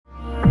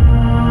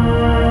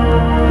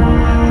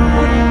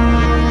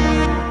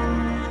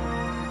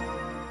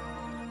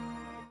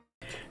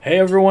Hey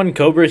everyone,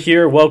 Cobra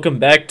here. Welcome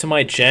back to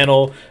my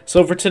channel.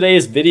 So for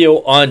today's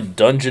video on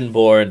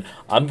Dungeonborne,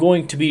 I'm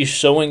going to be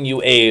showing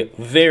you a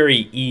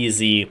very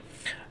easy,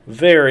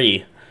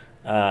 very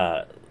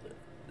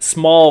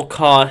small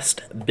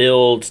cost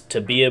build to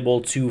be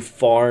able to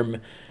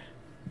farm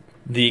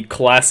the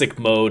classic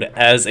mode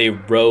as a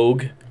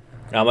rogue.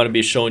 I'm going to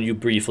be showing you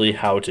briefly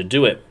how to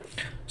do it.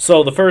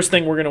 So the first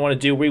thing we're going to want to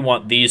do, we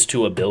want these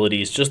two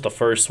abilities, just the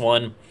first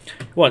one.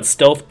 We want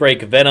Stealth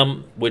Break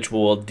Venom, which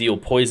will deal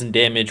poison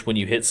damage when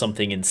you hit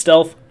something in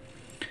stealth.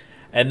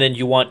 And then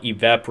you want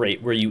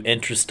Evaporate, where you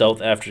enter stealth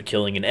after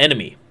killing an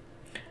enemy.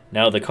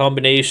 Now the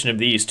combination of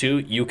these two,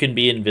 you can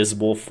be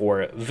invisible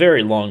for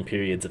very long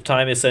periods of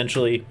time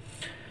essentially.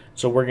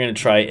 So we're going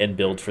to try and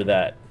build for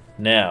that.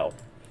 Now,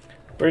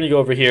 we're going to go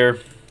over here.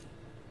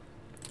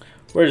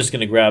 We're just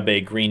going to grab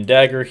a green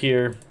dagger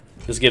here.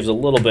 This gives a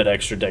little bit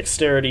extra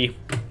dexterity.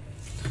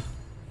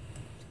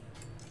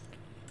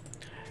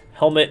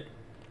 Helmet.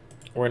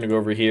 We're going to go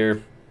over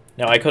here.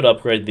 Now, I could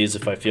upgrade these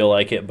if I feel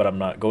like it, but I'm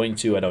not going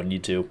to. I don't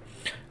need to.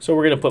 So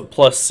we're going to put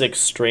 +6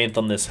 strength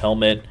on this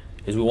helmet,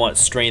 because we want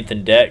strength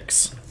and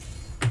dex.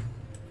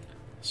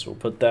 So we'll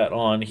put that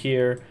on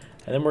here.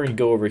 And then we're going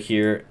to go over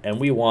here, and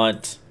we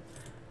want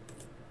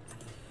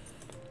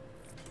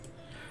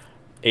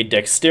a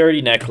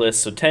dexterity necklace.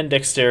 So 10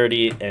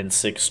 dexterity and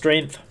 6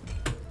 strength.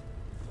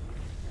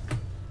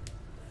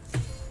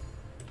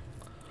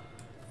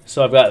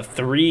 So I've got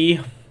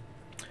three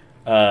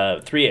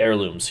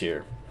heirlooms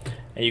here.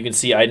 And you can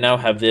see I now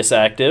have this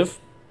active.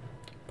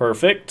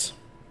 Perfect.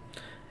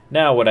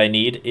 Now what I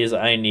need is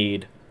I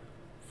need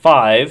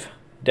 5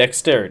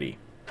 dexterity.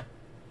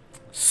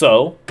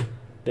 So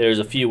there's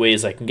a few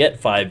ways I can get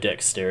 5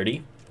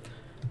 dexterity.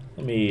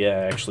 Let me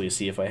actually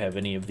see if I have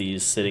any of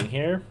these sitting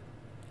here.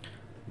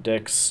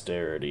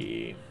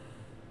 Dexterity.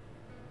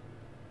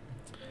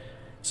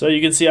 So you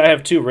can see I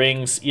have 2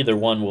 rings. Either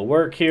one will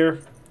work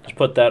here. Just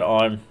put that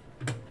on.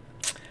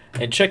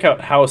 And check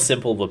out how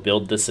simple of a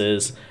build this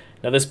is.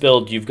 Now this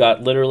build, you've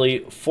got literally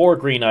 4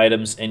 green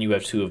items and you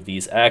have 2 of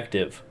these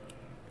active.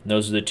 And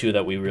those are the 2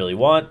 that we really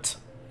want.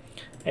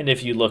 And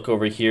if you look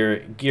over here,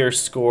 gear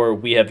score,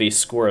 we have a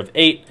score of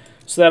 8.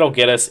 So that'll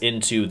get us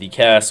into the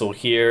castle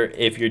here.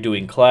 If you're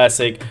doing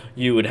classic,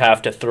 you would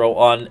have to throw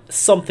on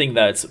something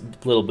that's a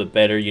little bit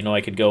better. You know,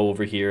 I could go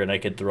over here and I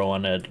could throw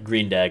on a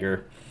green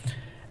dagger.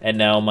 And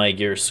now my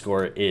gear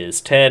score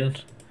is 10.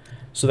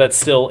 So that's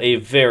still a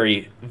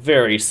very,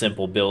 very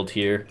simple build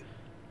here.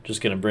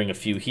 Just going to bring a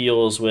few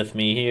heals with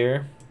me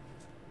here.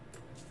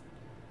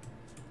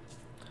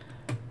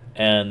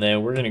 And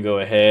then we're going to go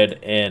ahead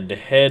and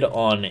head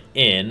on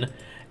in.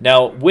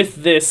 Now,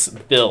 with this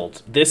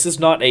build, this is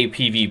not a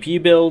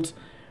PvP build,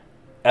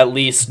 at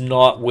least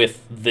not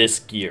with this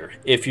gear.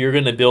 If you're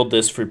going to build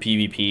this for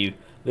PvP,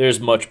 there's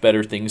much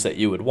better things that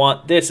you would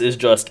want. This is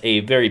just a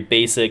very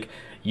basic,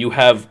 you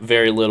have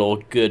very little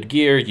good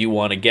gear, you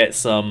want to get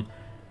some,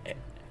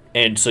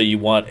 and so you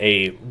want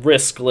a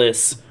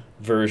riskless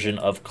version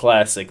of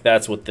classic.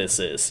 That's what this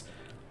is.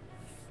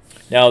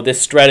 Now, this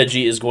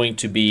strategy is going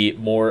to be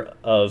more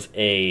of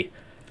a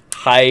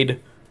hide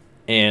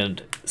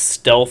and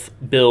stealth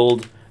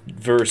build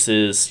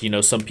versus, you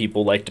know, some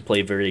people like to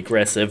play very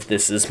aggressive.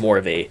 This is more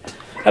of a,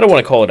 I don't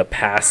want to call it a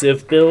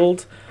passive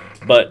build,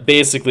 but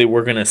basically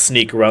we're going to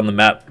sneak around the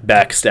map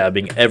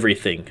backstabbing.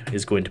 Everything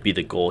is going to be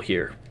the goal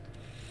here.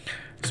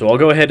 So I'll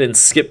go ahead and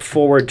skip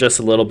forward just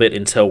a little bit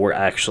until we're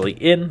actually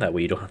in. That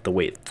way you don't have to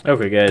wait.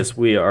 Okay, guys,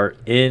 we are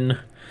in.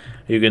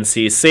 You can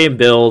see same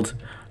build,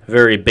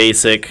 very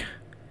basic,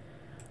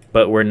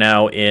 but we're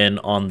now in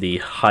on the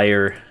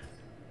higher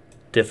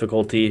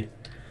difficulty,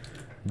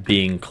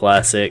 being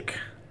classic.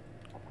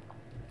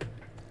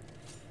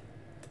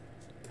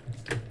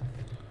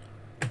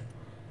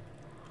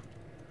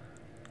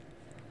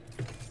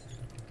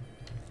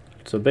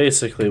 So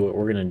basically what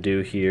we're going to do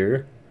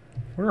here,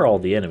 where are all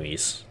the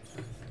enemies?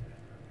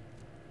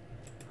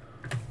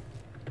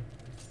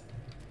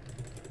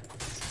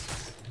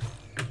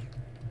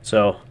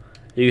 So,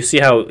 you see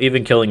how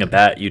even killing a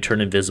bat, you turn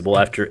invisible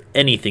after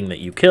anything that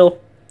you kill.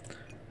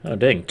 Oh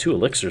dang, 2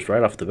 elixirs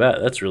right off the bat.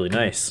 That's really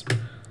nice.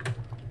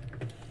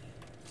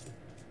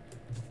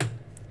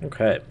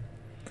 Okay.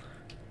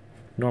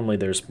 Normally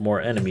there's more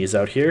enemies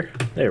out here.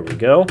 There we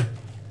go.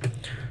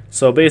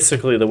 So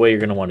basically the way you're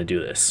going to want to do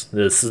this.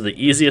 This is the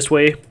easiest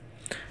way.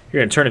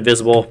 You're going to turn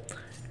invisible.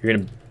 You're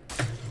going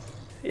to,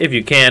 if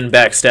you can,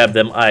 backstab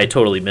them. I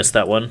totally missed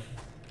that one.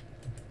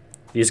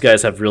 These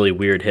guys have really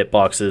weird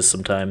hitboxes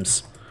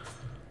sometimes.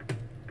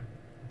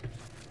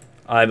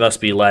 I must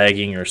be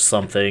lagging or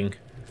something.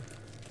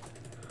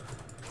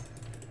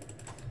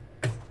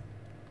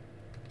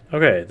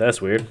 Okay,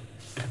 that's weird.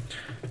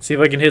 Let's see if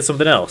I can hit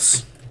something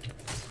else.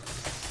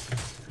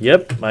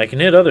 Yep, I can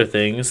hit other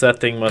things.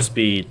 That thing must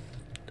be,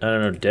 I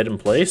don't know, dead in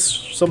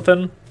place or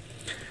something.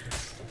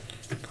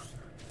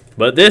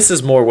 But this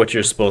is more what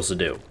you're supposed to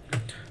do.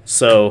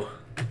 So,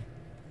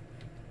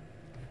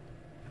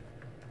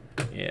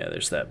 yeah,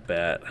 there's that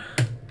bat.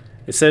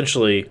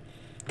 Essentially,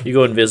 you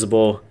go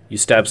invisible, you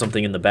stab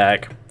something in the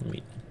back. Let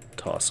me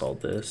toss all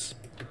this.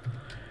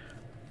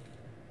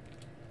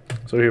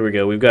 So here we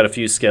go. We've got a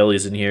few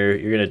skellies in here.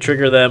 You're going to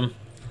trigger them.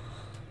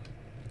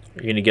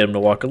 You're going to get them to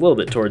walk a little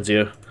bit towards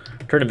you.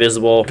 Turn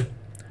invisible.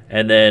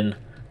 And then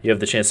you have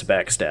the chance to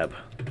backstab.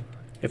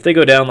 If they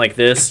go down like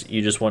this,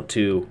 you just want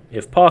to,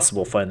 if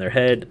possible, find their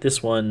head.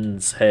 This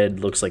one's head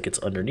looks like it's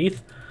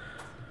underneath.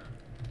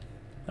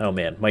 Oh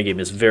man, my game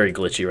is very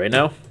glitchy right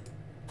now.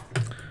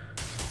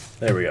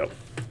 There we go.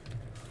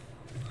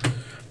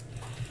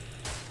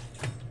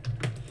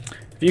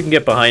 If you can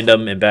get behind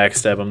them and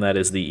backstab them, that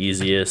is the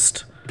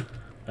easiest.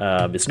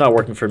 It's not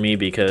working for me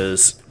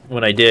because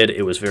when I did,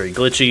 it was very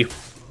glitchy.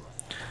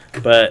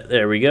 But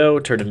there we go,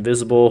 turn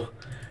invisible.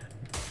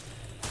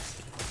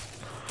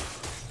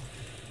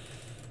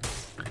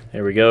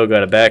 There we go,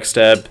 got a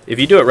backstab. If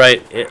you do it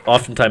right, it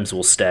oftentimes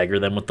will stagger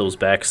them with those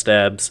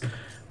backstabs,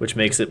 which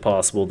makes it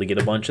possible to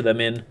get a bunch of them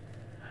in.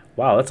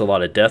 Wow, that's a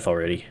lot of death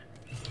already.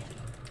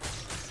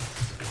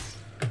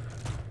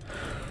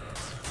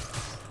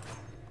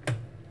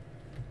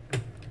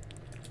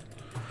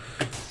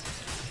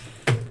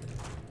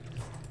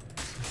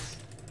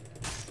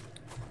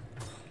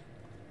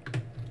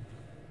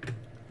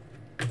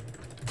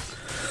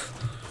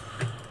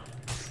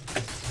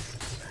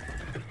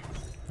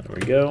 There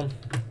we go.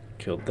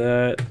 Killed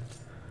that.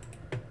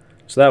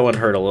 So that one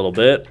hurt a little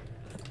bit.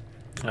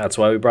 That's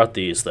why we brought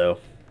these, though.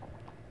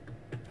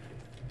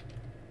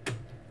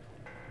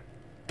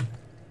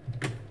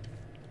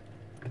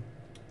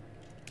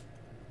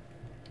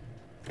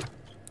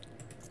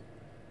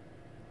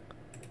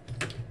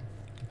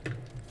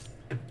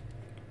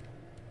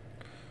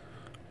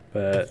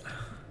 But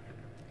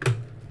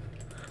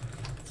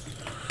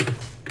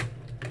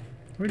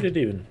where did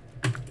it even?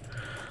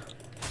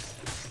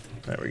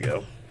 There we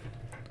go.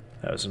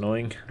 That was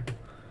annoying.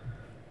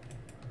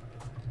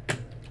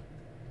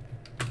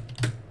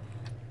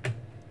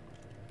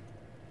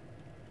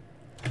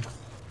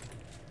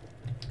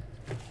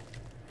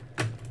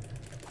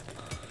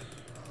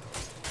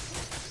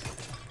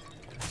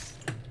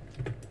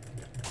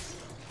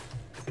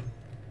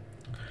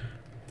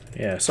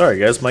 Yeah, sorry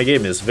guys, my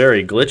game is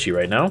very glitchy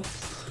right now.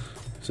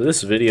 So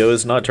this video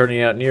is not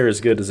turning out near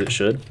as good as it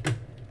should.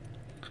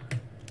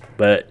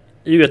 But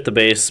you get the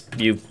base,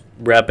 you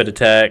rapid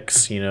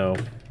attacks, you know,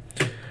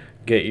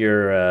 get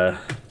your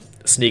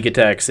sneak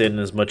attacks in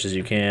as much as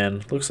you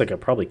can. Looks like I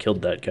probably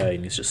killed that guy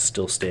and he's just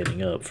still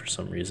standing up for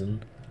some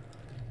reason.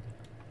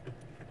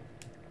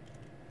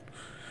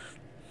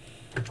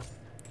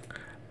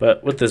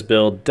 But with this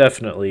build,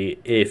 definitely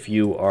if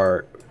you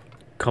are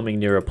coming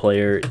near a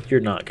player, you're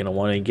not going to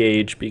want to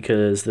engage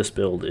because this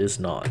build is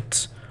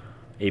not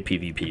a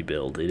PvP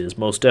build. It is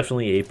most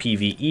definitely a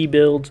PvE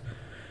build.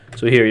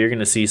 So here you're going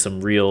to see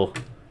some real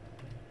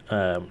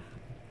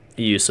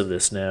use of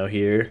this now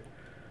here.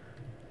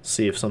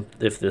 See if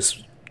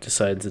this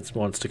decides it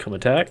wants to come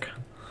attack.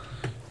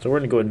 So we're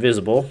going to go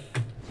invisible.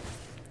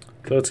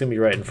 So it's going to be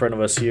right in front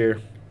of us here.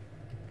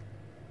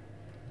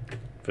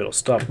 If it'll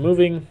stop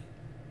moving,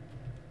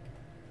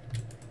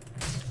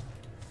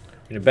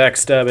 we're going to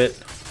backstab it.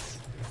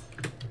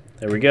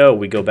 There we go.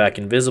 We go back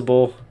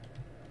invisible.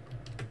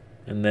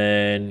 And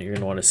then you're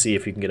going to want to see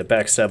if you can get a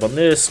backstab on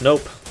this.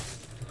 Nope.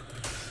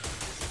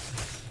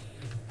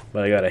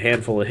 But I got a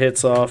handful of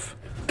hits off.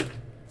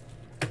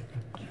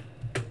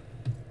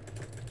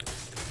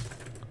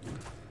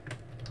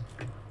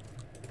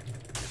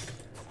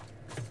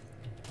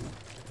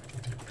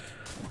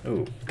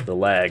 Ooh, the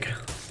lag.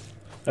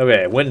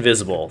 Okay, went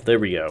invisible. There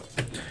we go.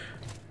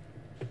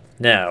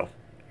 Now,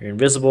 you're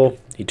invisible.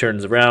 He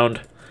turns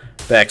around.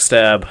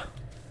 Backstab.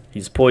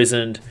 He's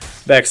poisoned.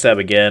 Backstab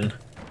again.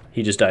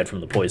 He just died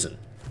from the poison.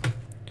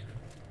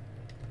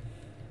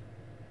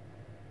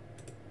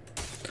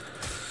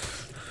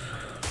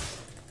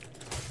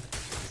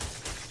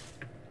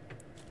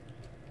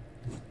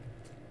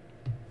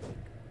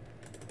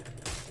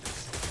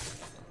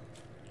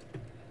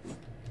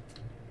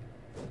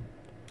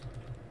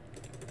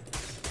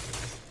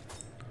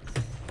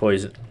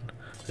 Poison.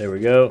 There we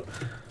go.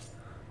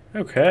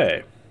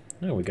 Okay.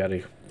 Now we got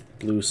a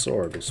blue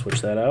sword. We'll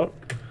switch that out.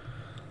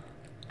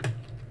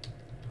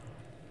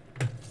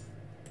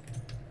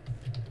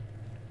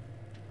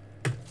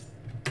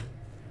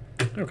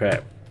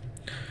 Okay.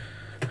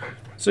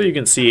 So you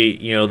can see,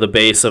 you know, the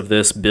base of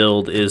this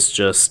build is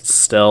just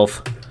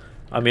stealth.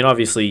 I mean,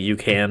 obviously you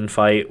can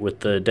fight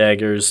with the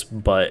daggers,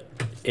 but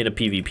in a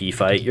PvP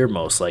fight, you're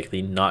most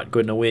likely not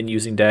going to win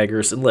using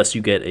daggers unless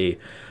you get a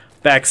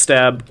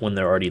backstab when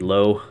they're already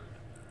low.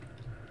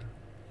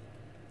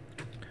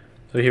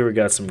 So here we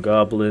got some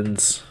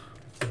goblins.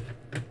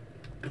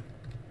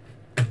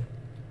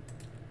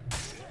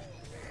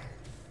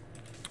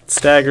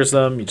 Staggers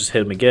them, you just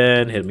hit him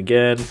again, hit him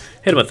again,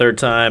 hit him a third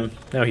time,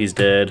 now he's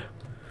dead.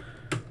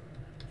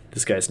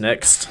 This guy's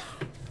next.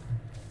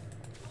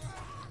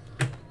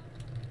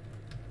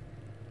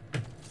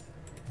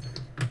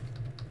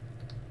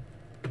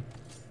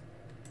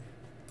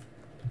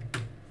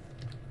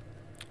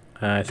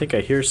 I think I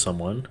hear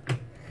someone.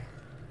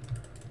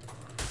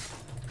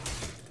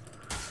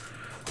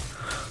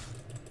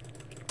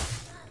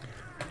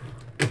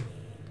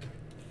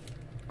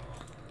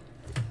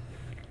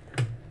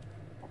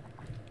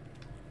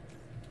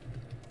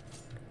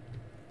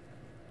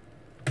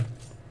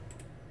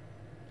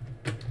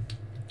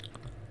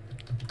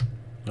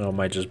 Oh, it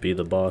might just be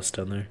the boss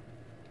down there.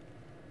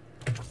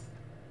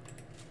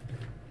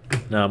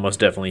 No, I most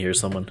definitely hear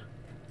someone.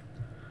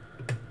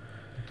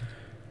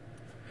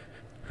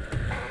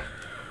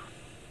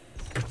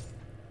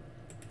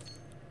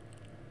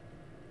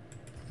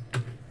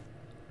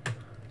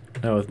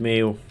 Now with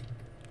me... Oh,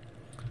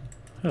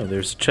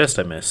 there's a chest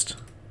I missed.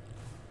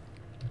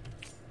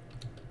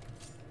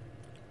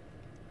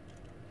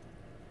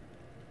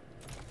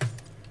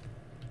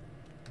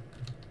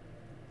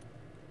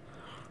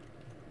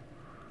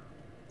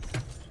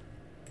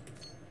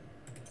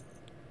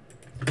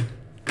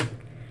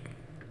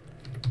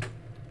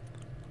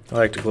 I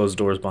like to close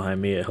doors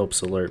behind me. It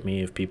helps alert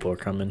me if people are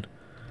coming.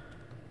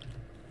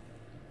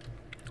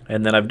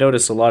 And then I've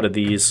noticed a lot of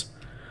these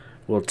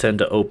will tend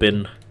to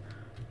open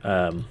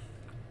the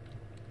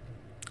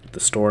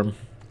storm,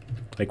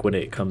 like when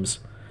it comes.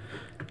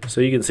 So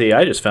you can see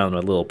I just found a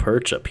little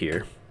perch up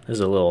here.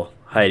 There's a little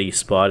hidey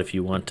spot if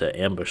you want to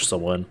ambush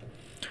someone.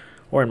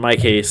 Or in my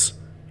case,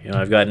 you know,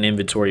 I've got an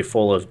inventory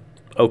full of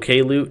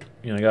okay loot.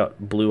 You know, I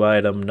got blue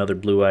item, another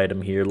blue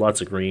item here,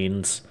 lots of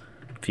greens,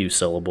 a few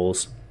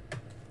syllables.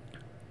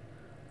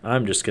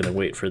 I'm just going to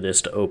wait for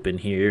this to open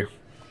here,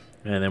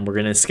 and then we're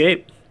going to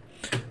escape.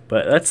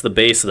 But that's the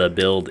base of the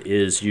build,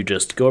 is you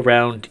just go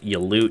around, you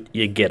loot,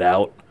 you get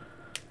out.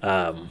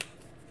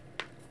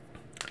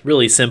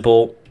 Really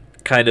simple,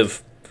 kind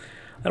of,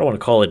 I don't want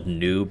to call it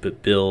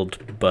noob build,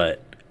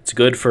 but it's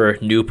good for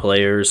new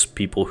players,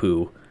 people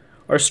who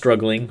are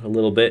struggling a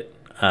little bit,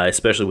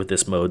 especially with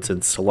this mode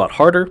since it's a lot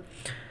harder.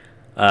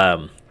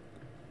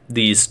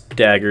 These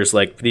daggers,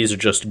 like, these are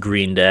just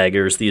green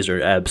daggers. These are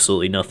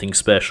absolutely nothing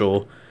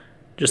special.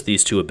 Just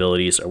these two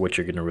abilities are what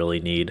you're going to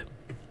really need.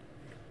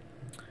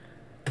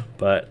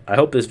 But I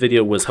hope this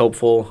video was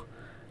helpful.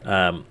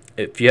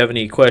 If you have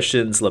any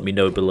questions, let me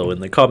know below in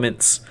the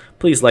comments.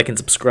 Please like and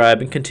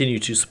subscribe and continue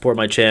to support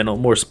my channel.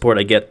 The more support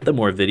I get, the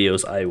more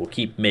videos I will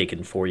keep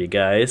making for you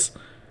guys.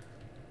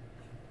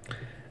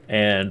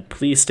 And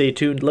please stay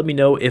tuned. Let me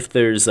know if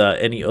there's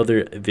any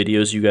other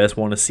videos you guys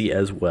want to see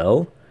as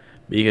well,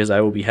 because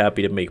I will be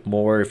happy to make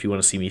more. If you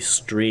want to see me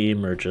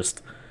stream or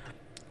just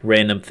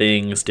random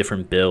things,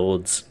 different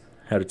builds,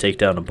 how to take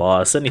down a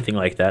boss, anything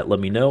like that, let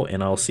me know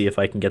and I'll see if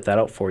I can get that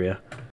out for you.